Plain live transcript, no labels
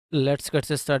Let's get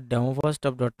started demo first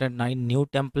of .NET 9 new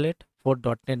template for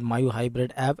 .NET MAUI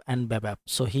hybrid app and web app.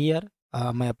 So here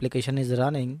my application is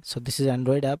running. So this is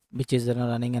Android app which is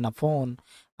running in a phone,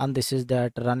 and this is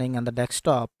that running on the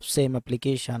desktop, same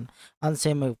application, and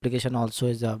same application also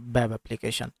is a web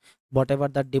application. Whatever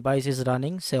that device is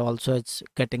running, say also it's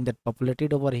getting that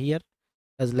populated over here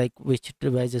as like which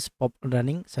device is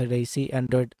running. So I see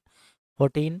Android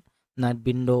 14, that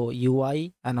window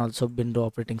UI, and also window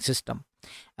operating system.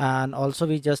 And also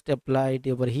we just applied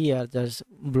over here just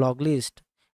blog list,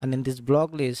 and in this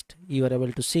blog list you are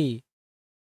able to see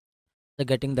the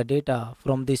getting the data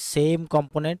from the same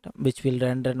component which will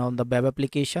render on the web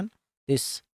application,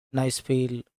 this nice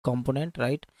field component,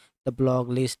 right? The blog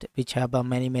list which have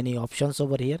many options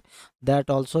over here, that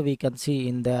also we can see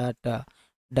in that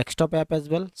desktop app as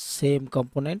well, same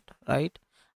component, right?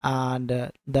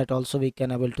 And that also we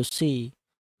can able to see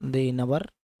the in our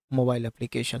mobile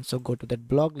application. So go to that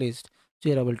blog list, so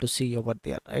you're able to see over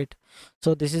there, right?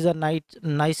 So this is a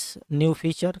nice new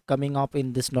feature coming up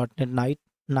in this .NET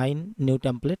 9 new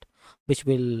template which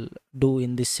we'll do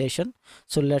in this session.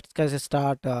 So let's guys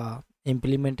start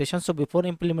implementation. So before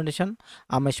implementation,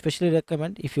 I'm especially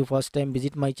recommend, if you first time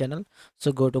visit my channel,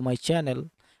 so go to my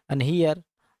channel, and here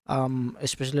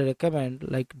especially recommend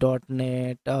like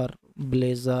 .NET or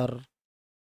Blazor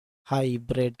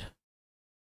hybrid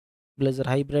Blazor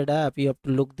hybrid app. You have to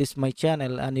look this my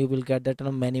channel, and you will get that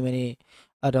many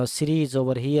series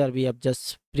over here. We have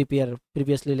just prepared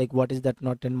previously, like what is that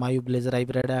not in my Blazor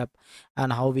hybrid app,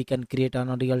 and how we can create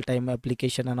a real-time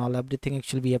application and all everything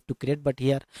actually we have to create. But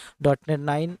here .NET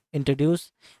 9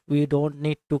 introduce, we don't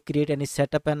need to create any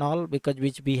setup and all, because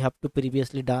which we have to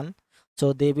previously done.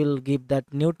 So they will give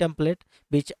that new template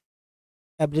which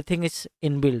everything is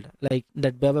inbuilt, like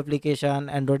that web application,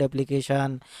 Android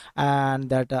application, and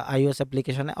that iOS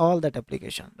application, all that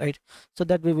application, right? So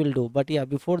that we will do. But yeah,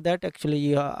 before that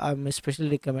actually I'm especially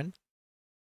recommend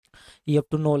you have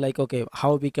to know like, okay,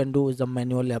 how we can do is the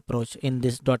manual approach in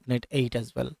this .NET 8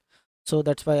 as well. So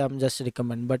that's why I'm just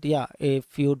recommend. But yeah,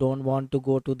 if you don't want to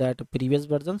go to that previous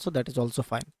version, so that is also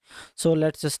fine. So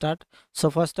let's just start. So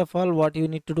first of all, what you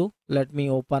need to do, let me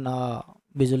open a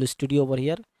Visual Studio over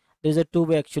here. There's a two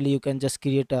way actually, you can just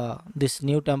create this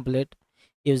new template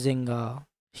using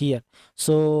here.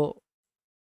 So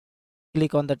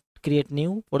click on the create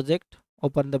new project,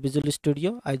 open the Visual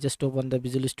Studio. I just open the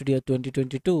Visual Studio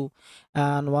 2022,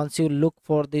 and once you look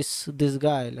for this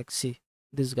guy, like see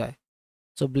this guy,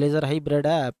 so Blazor hybrid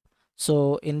app.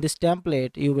 So in this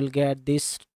template you will get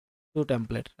this two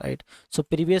template, right? So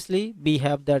previously we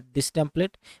have that this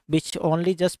template which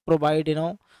only just provide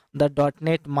the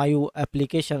 .NET MAUI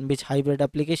application, which hybrid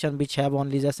application, which have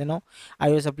only just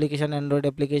iOS application, Android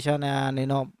application, and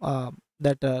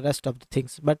that rest of the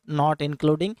things, but not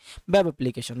including web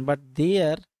application. But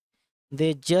there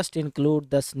they just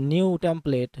include this new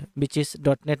template which is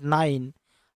 .NET 9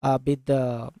 with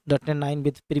the .NET 9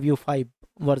 with preview 5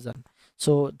 version.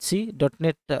 So see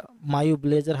 .NET MAUI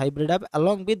Blazor hybrid app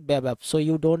along with web app. So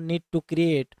you don't need to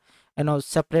create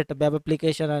separate web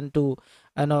application and to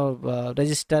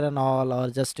register and all, or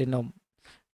just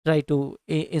try to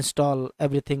install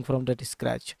everything from that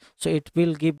scratch. So it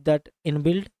will give that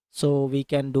inbuilt, so we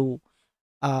can do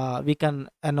we can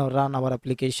run our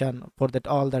application for that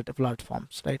all that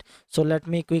platforms, right? So let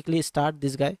me quickly start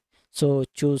this guy. So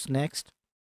choose next,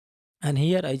 and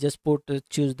here I just put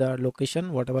choose the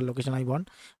location, whatever location I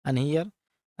want, and here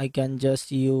I can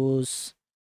just use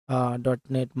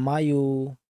 .NET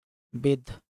MAUI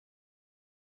with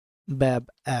web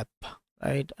app,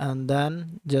 right? And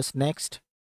then just next,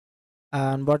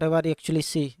 and whatever you actually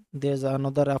see, there's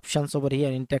another options over here,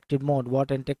 interactive mode, what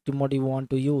interactive mode you want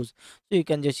to use. So you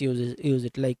can just use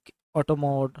it like auto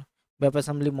mode,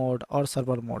 WebAssembly mode, or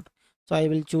server mode. So I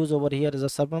will choose over here as a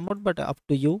server mode, but up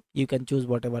to you, you can choose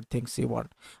whatever things you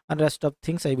want, and rest of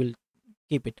things I will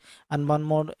keep it. And one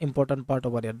more important part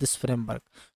over here, this framework.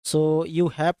 So you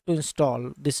have to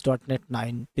install this .NET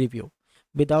 9 preview.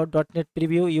 Without .NET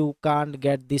preview you can't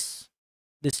get this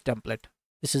template.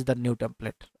 This is the new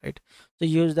template, right? So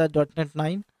use the .NET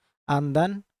 9 and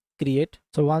then create.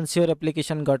 So once your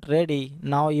application got ready,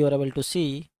 now you are able to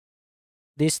see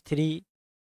these three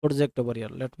project over here.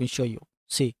 Let me show you.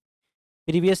 See,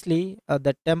 previously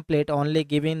the template only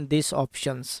given these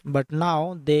options, but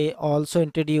now they also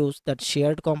introduce that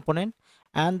shared component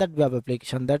and that web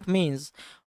application. That means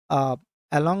uh,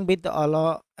 along with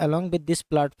this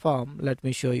platform, let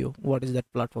me show you what is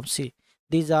that platform. See,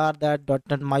 these are that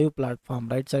 .NET MAUI platform,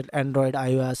 right? So Android,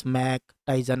 iOS, Mac,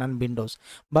 Tizen, and Windows.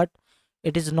 But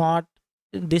it is not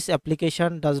this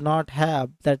application does not have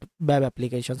that web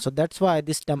application. So that's why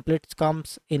this template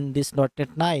comes in this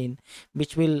 .NET 9,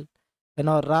 which will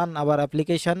run our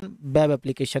application, web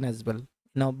application as well,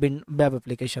 web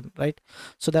application, right?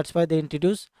 So that's why they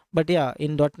introduce. But yeah,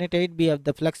 in .NET 8 we have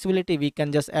the flexibility, we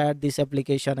can just add this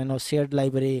application, shared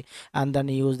library, and then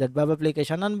use that web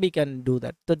application, and we can do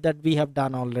that. So that we have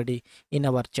done already in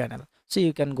our channel, so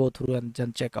you can go through and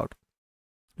then check out.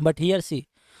 But here see,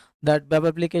 that web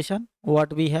application,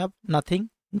 what we have, nothing,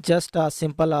 just a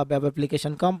simple web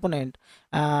application component,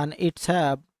 and it's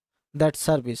have that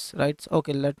service, right?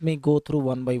 Okay, let me go through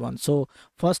one by one. So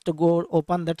first go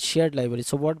open that shared library.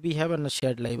 So what we have in the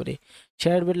shared library,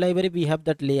 shared with library, we have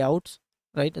that layouts,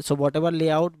 right? So whatever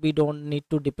layout, we don't need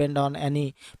to depend on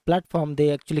any platform,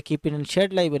 they actually keep it in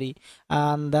shared library.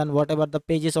 And then whatever the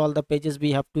pages, all the pages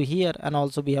we have to here, and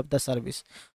also we have the service.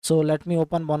 So let me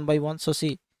open one by one. So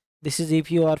see, this is,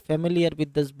 if you are familiar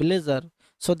with this Blazor,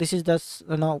 so this is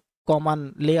the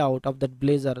common layout of that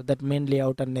Blazor, that main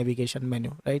layout and navigation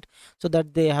menu, right? So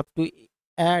that they have to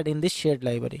add in this shared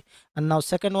library. And now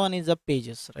second one is the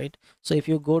pages, right? So if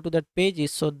you go to that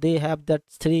pages, so they have that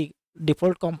three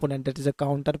default component, that is a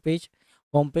counter page,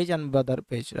 home page, and other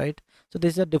page, right? So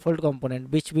this is a default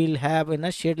component which we'll have in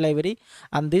a shared library,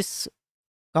 and this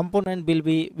component will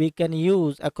be, we can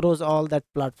use across all that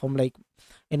platform, like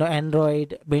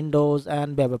Android, Windows,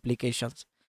 and web applications.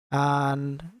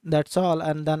 And that's all.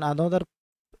 And then another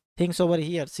things over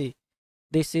here, see,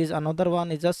 this is another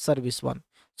one, is a service one.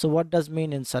 So what does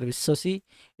mean in service? So see,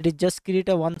 it is just create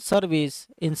a one service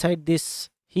inside this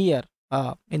here,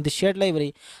 in the shared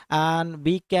library, and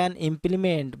we can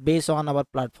implement based on our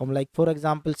platform. Like for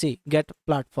example, see, get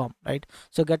platform, right?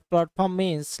 So get platform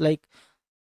means like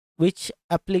which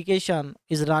application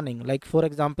is running, like for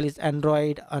example is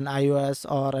Android and iOS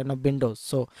or Windows.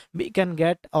 So we can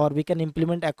get, or we can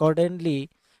implement accordingly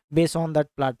based on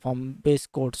that platform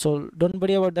based code. So don't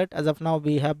worry about that, as of now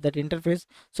we have that interface.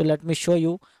 So let me show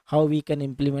you how we can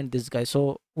implement this guy.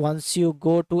 So once you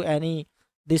go to any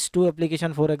these two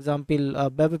application, for example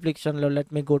web application,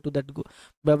 let me go to that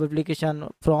web application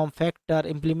from factor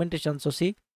implementation. So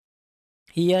see,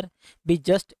 here we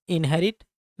just inherit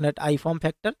that iForm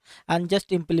factor and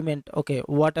just implement, okay,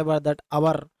 whatever that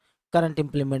our current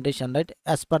implementation, right,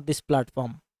 as per this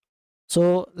platform.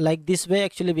 So like this way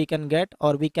actually we can get,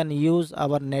 or we can use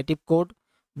our native code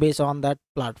based on that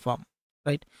platform,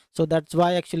 right? So that's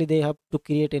why actually they have to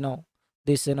create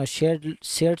this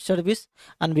shared service,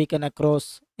 and we can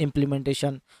across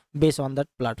implementation based on that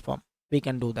platform, we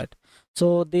can do that.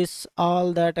 So this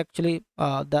all that actually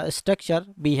the structure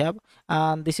we have,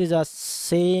 and this is a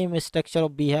same structure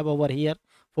we have over here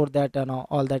for that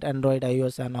all that Android,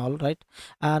 iOS, and all, right?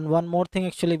 And one more thing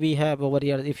actually we have over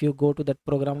here, if you go to that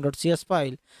program.cs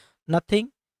file,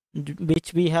 nothing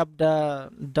which we have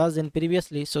does in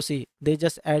previously. So see, they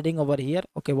just adding over here,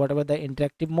 okay, whatever the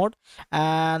interactive mode,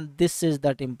 and this is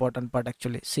that important part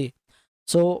actually. See,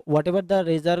 so whatever the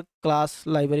razor class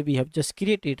library we have just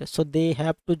created, so they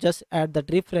have to just add that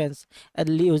reference and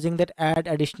using that add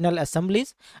additional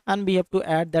assemblies, and we have to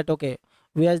add that, okay,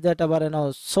 where is that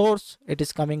our source, it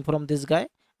is coming from this guy,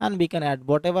 and we can add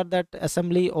whatever that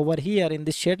assembly over here in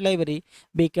this shared library,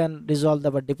 we can resolve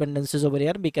our dependencies over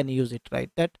here, we can use it,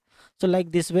 right? That, so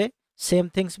like this way, same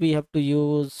things we have to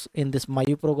use in this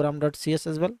MAUI program.cs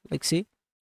as well. Like see,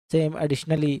 same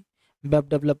additionally web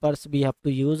developers we have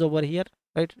to use over here,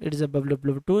 right? It is a web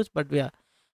developer tools, but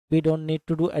we don't need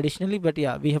to do additionally, but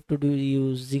yeah, we have to do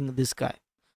using this guy.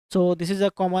 So this is a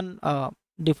common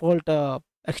default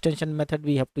extension method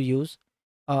we have to use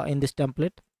in this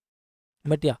template.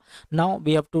 But yeah, now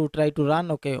we have to try to run,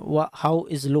 okay, how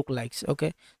is look like.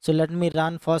 Okay, so let me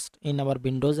run first in our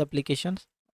Windows applications.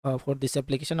 For this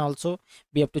application also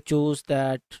we have to choose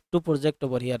that two project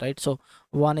over here, right? So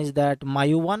one is that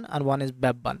MAUI one and one is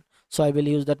web one. So I will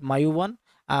use that MAUI one,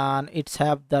 and it's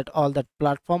have that all that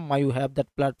platform. MAUI have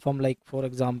that platform, like for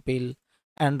example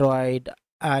Android,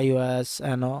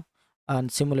 iOS,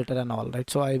 and simulator and all, right?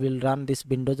 So I will run this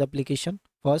Windows application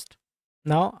first.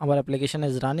 Now our application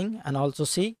is running, and also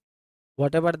see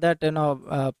whatever that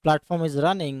platform is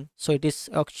running, so it is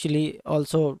actually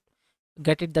also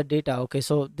get it the data. Okay,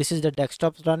 so this is the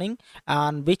desktops running,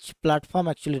 and which platform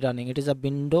actually running, it is a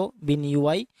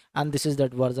WinUI, and this is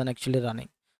that version actually running.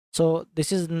 So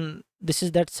this is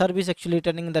that service actually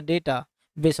returning the data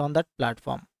based on that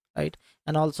platform, right?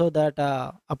 And also that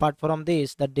apart from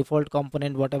this, the default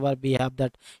component whatever we have,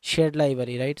 that shared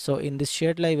library, right? So in this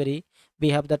shared library we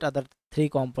have that other three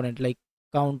component, like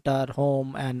counter,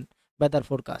 home, and weather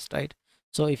forecast, right?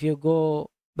 So if you go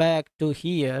back to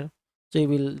here, So you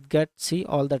will get see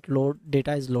all that load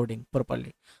data is loading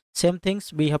properly. Same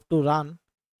things we have to run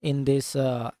in this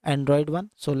Android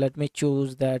one. So let me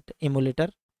choose that emulator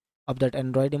of that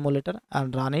Android emulator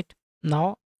and run it.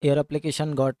 Now your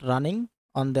application got running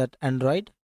on that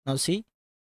Android. Now see,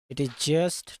 it is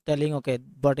just telling okay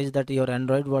what is that your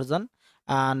Android version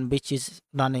and which is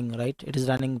running, right? It is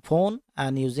running phone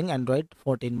and using Android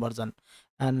 14 version,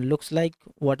 and looks like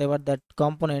whatever that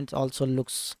components also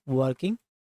looks working.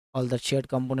 All the shared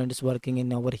component is working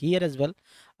in over here as well.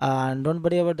 And don't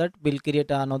worry about that, we'll create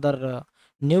another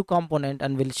new component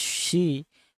and we'll see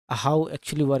how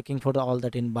actually working for all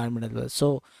that environment as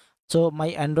well. So my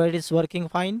Android is working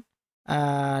fine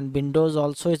and Windows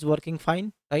also is working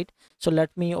fine, right? So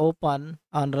let me open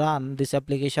and run this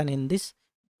application in this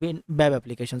web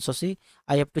application. So see,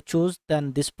 I have to choose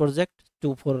then this project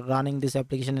to for running this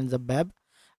application in the web,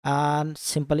 and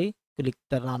simply click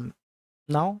the run.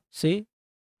 Now see,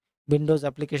 Windows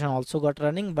application also got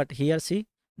running, but here see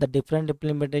the different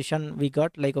implementation we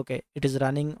got, like okay, it is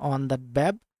running on the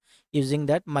web using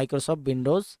that Microsoft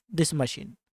Windows this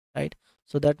machine, right?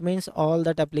 So that means all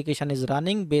that application is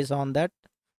running based on that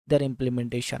their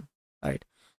implementation, right?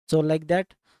 So like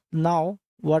that. Now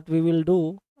what we will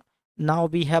do, now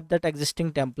we have that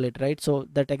existing template, right? So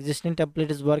that existing template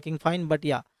is working fine, but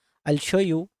yeah, I'll show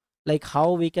you like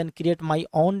how we can create my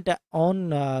own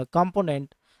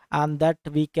component, and that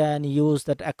we can use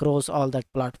that across all that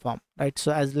platform, right?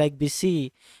 So as like we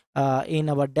see in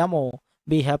our demo,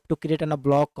 we have to create a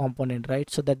block component, right?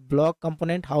 So that block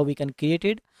component, how we can create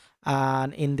it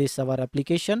and in this our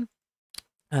application,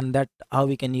 and that how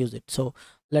we can use it. So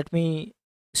let me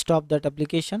stop that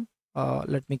application.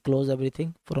 Let me close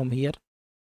everything from here,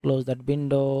 close that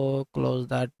window, close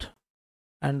that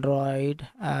Android,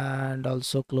 and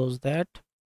also close that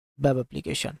web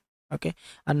application. Okay,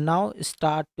 and now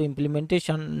start to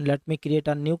implementation. Let me create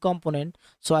a new component.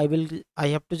 So I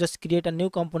have to just create a new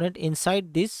component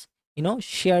inside this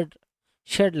shared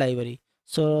library.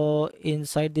 So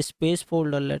inside this space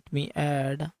folder, let me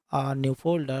add a new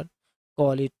folder,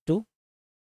 call it to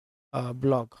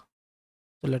blog.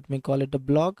 So let me call it a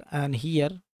blog, and here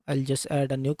I'll just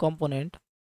add a new component.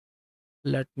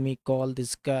 Let me call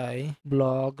this guy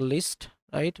blog list,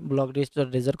 right? Blog list or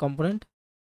razor component,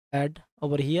 add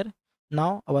over here.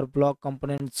 Now our blog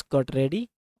components got ready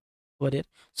over here.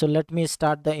 So let me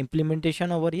start the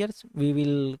implementation over here. We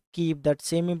will keep that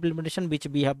same implementation which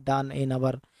we have done in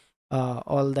our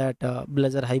all that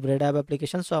Blazor hybrid app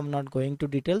application. So I'm not going to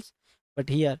details, but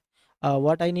here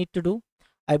what I need to do,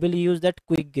 I will use that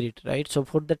quick grid, right? So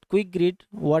for that quick grid,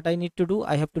 what I need to do,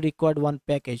 I have to record one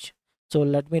package. So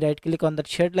let me right click on that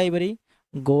shared library,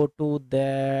 go to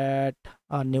that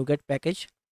NuGet package,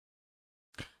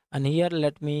 and here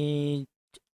let me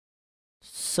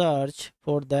search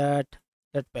for that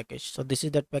package. So this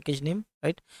is that package name,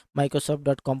 right?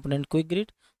 Microsoft.component quick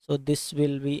grid. So this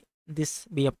will be, this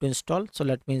we have to install. So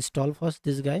let me install first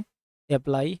this guy,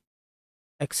 apply,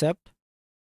 accept.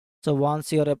 So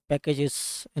once your package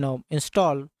is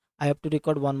installed, I have to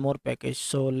record one more package.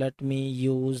 So let me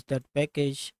use that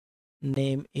package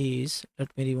name is,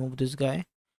 let me remove this guy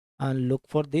and look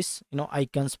for this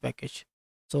icons package.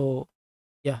 So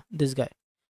yeah, this guy.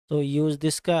 So use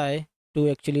this guy to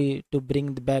actually to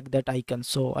bring back that icon.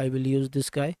 So I will use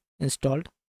this guy installed.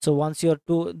 So once your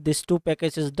this two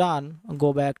package is done,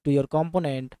 go back to your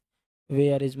component.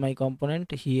 Where is my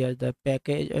component? Here the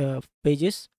package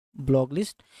pages blog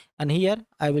list, and here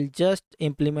I will just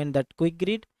implement that quick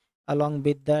grid along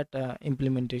with that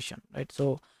implementation, right?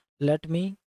 So let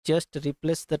me just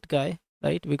replace that guy,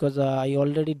 right? Because I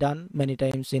already done many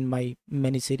times in my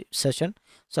many session,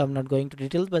 so I'm not going to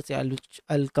details, but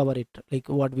I'll cover it like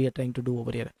what we are trying to do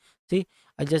over here. See,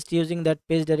 I just using that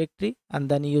page directory and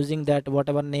then using that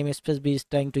whatever namespace we is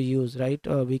trying to use, right?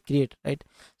 We create, right?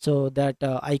 So that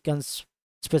icons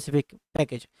specific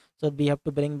package, so we have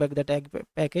to bring back that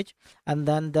package, and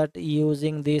then that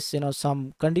using this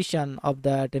some condition of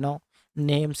that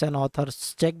names and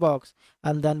authors checkbox,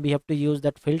 and then we have to use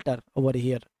that filter over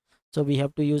here. So we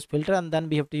have to use filter, and then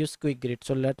we have to use quick grid.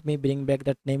 So let me bring back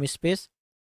that namespace.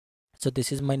 So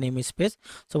this is my namespace.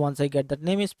 So once I get that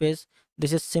namespace,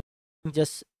 this is simple,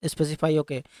 just specify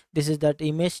okay, this is that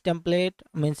image template,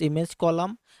 means image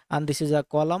column, and this is a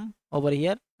column over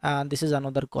here, and this is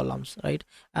another columns, right?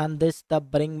 And this the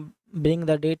bring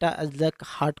the data as like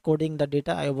hard coding the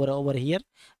data over here,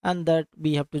 and that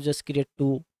we have to just create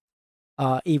two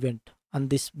event, and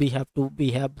this we have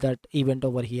that event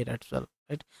over here as well,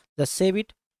 right? Just save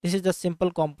it. This is the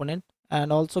simple component,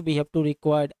 and also we have to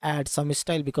require add some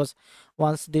style, because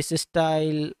once this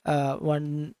style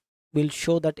one will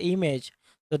show that image,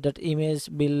 so that image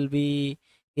will be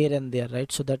here and there,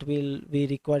 right? So that will we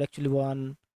require actually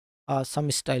one some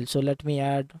style. So let me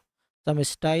add some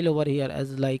style over here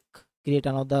as like create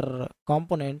another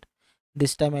component.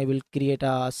 This time I will create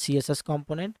a CSS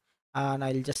component, and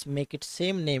I'll just make it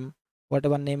same name,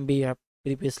 whatever name we have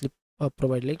previously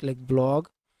provided, like blog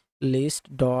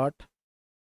list dot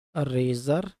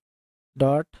razor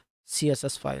dot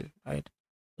css file, right?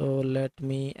 So let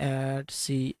me add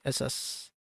css.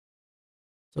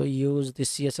 So use the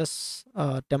css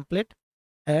template,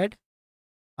 add,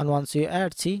 and once you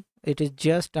add, see it is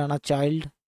just on a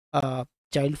uh,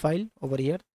 child file over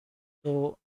here.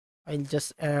 So I'll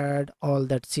just add all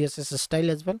that css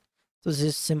style as well. So this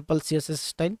is simple css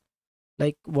style,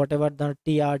 like whatever the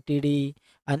trtd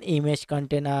and image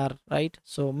container, right?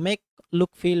 So make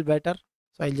look feel better.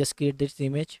 So I'll just create this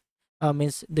image,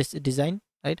 means this design,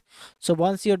 right? So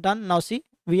once you're done, now see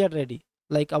we are ready,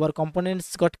 like our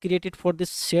components got created for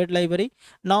this shared library.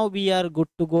 Now we are good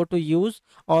to go to use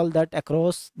all that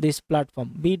across this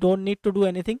platform. We don't need to do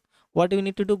anything. What you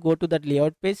need to do, go to that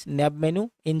layout page, nav menu,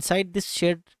 inside this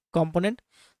shared component.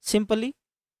 Simply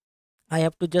I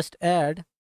have to just add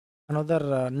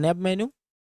another nav menu.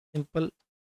 Simple,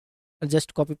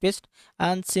 just copy paste,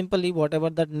 and simply whatever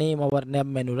that name our nav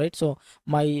menu, right? So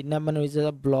my nav menu is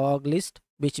a blog list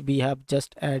which we have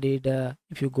just added.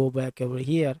 If you go back over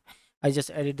here, I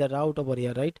just added the route over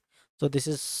here, right? So this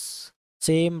is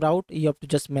same route you have to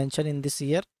just mention in this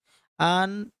here,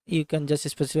 and you can just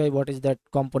specify what is that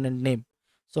component name.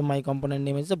 So my component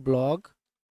name is a blog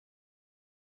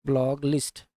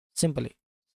list. Simply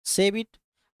save it,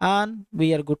 and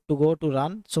we are good to go to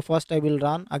run. So first I will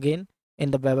run again in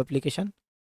the web application.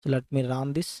 So let me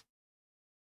run this.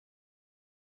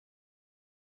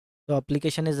 So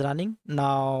application is running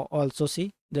now. Also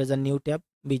see there's a new tab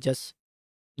we just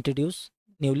introduced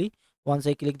newly. Once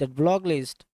I click that blog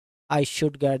list, I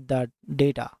should get that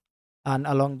data, and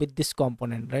along with this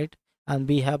component, right? And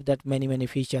we have that many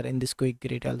feature in this quick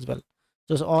grid as well.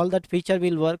 So all that feature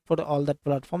will work for all that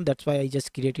platform. That's why I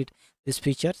just created these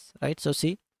features, right? So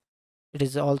see, it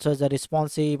is also as a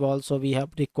responsive. Also we have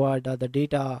required the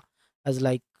data as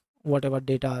like whatever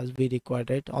data as we required,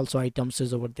 right? Also items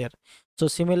is over there. So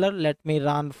similar, let me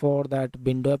run for that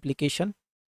window application.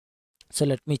 So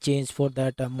let me change for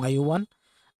that my one,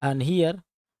 and here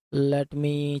let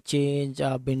me change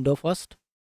window first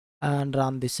and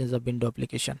run this as a window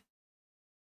application.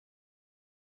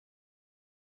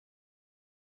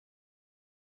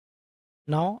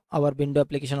 Now our window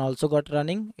application also got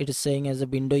running. It is saying as a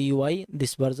window UI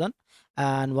this version,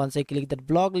 and once I click that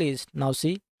blog list, now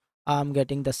see I'm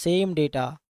getting the same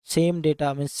data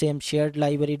means same shared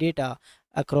library data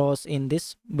across in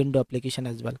this window application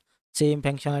as well. Same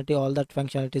functionality, all that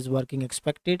functionality is working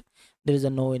expected. There is a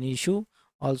no any issue.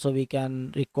 Also we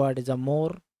can require is a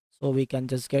more, so we can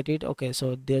just get it. Okay,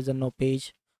 so there's a no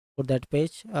page for that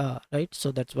page, right?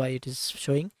 So that's why it is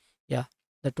showing, yeah,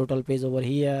 the total page over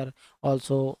here.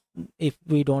 Also if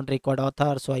we don't record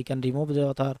author, so I can remove the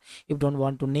author. If don't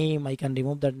want to name, I can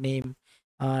remove that name.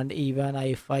 And even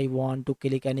if I want to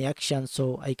click any action,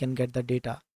 so I can get the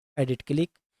data, edit click,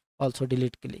 also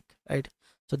delete click, right?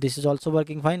 So this is also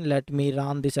working fine. Let me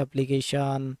run this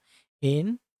application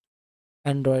in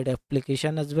Android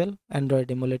application as well,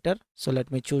 Android emulator. So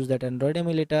let me choose that Android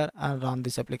emulator and run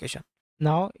this application.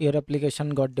 Now your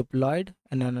application got deployed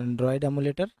in an Android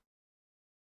emulator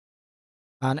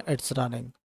and it's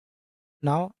running.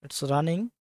 Now it's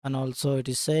running, and also it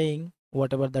is saying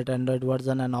whatever that Android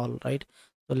version and all, right?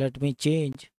 So let me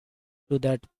change to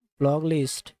that blog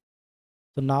list.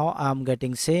 So now I'm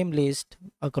getting same list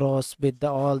across with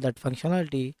all that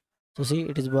functionality. So see,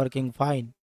 it is working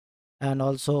fine. And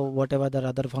also whatever the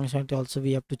other functionality also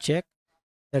we have to check,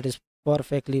 that is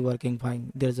perfectly working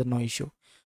fine. There's no issue.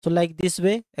 So like this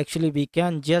way actually we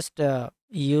can just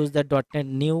use the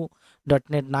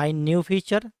 .NET 9 new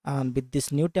feature and with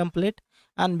this new template,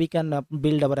 and we can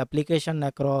build our application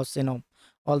across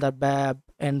all the web,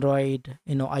 Android,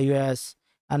 iOS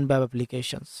and web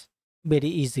applications very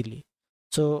easily.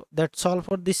 So that's all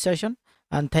for this session,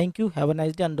 and thank you. Have a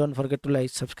nice day, and don't forget to like,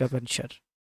 subscribe and share.